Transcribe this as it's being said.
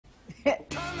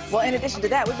Well, in addition to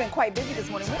that, we've been quite busy this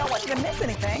morning. We don't want you to miss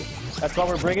anything. That's why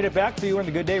we're bringing it back for you on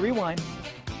the Good Day Rewind.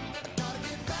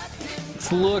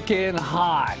 It's looking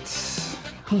hot.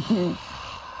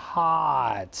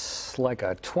 Hot. Like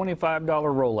a $25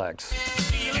 Rolex.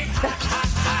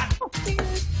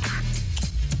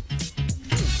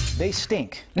 They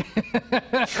stink.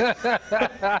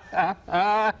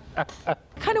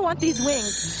 Kind of want these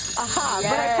wings. Aha,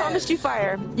 Yes. but I promised you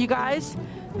fire. You guys,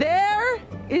 there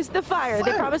is the fire.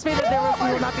 They promised me that there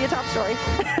will not be a top story.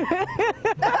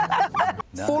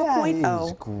 4.0. That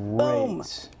is great. Boom.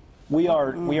 We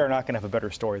are not going to have a better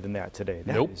story than that today.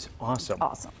 That Nope. is awesome.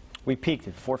 Awesome. We peaked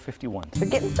at 4:51. They're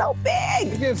getting so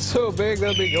big. It gets so big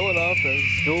they'll be going off to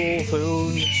school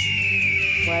soon.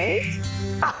 Right?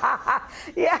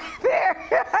 Yeah,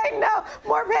 there. I know.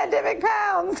 More pandemic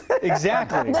pounds.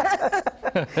 Exactly.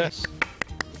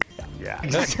 Yeah.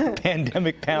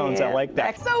 Pandemic pounds. I like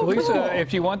that. That's so Lisa, cool.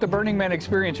 if you want the Burning Man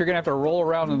experience, you're going to have to roll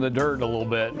around in the dirt a little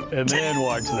bit and then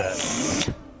watch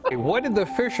that. Hey, what did the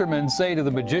fisherman say to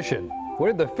the magician? What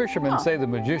did the fisherman say to the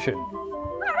magician? I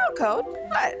don't know, Code.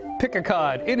 What? Pick a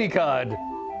cod, any cod.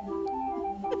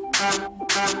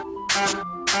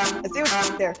 I see what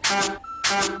you did there.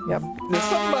 Yep. There's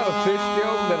something about a fish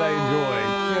joke that I enjoy.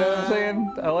 You know what I'm saying?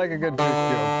 I like a good fish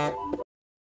joke.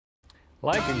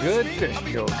 Like a good fish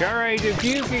joke. All right, if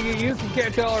you can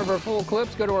catch all of our full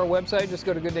clips, go to our website. Just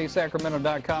go to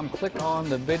gooddaysacramento.com, click on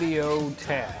the video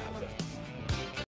tab.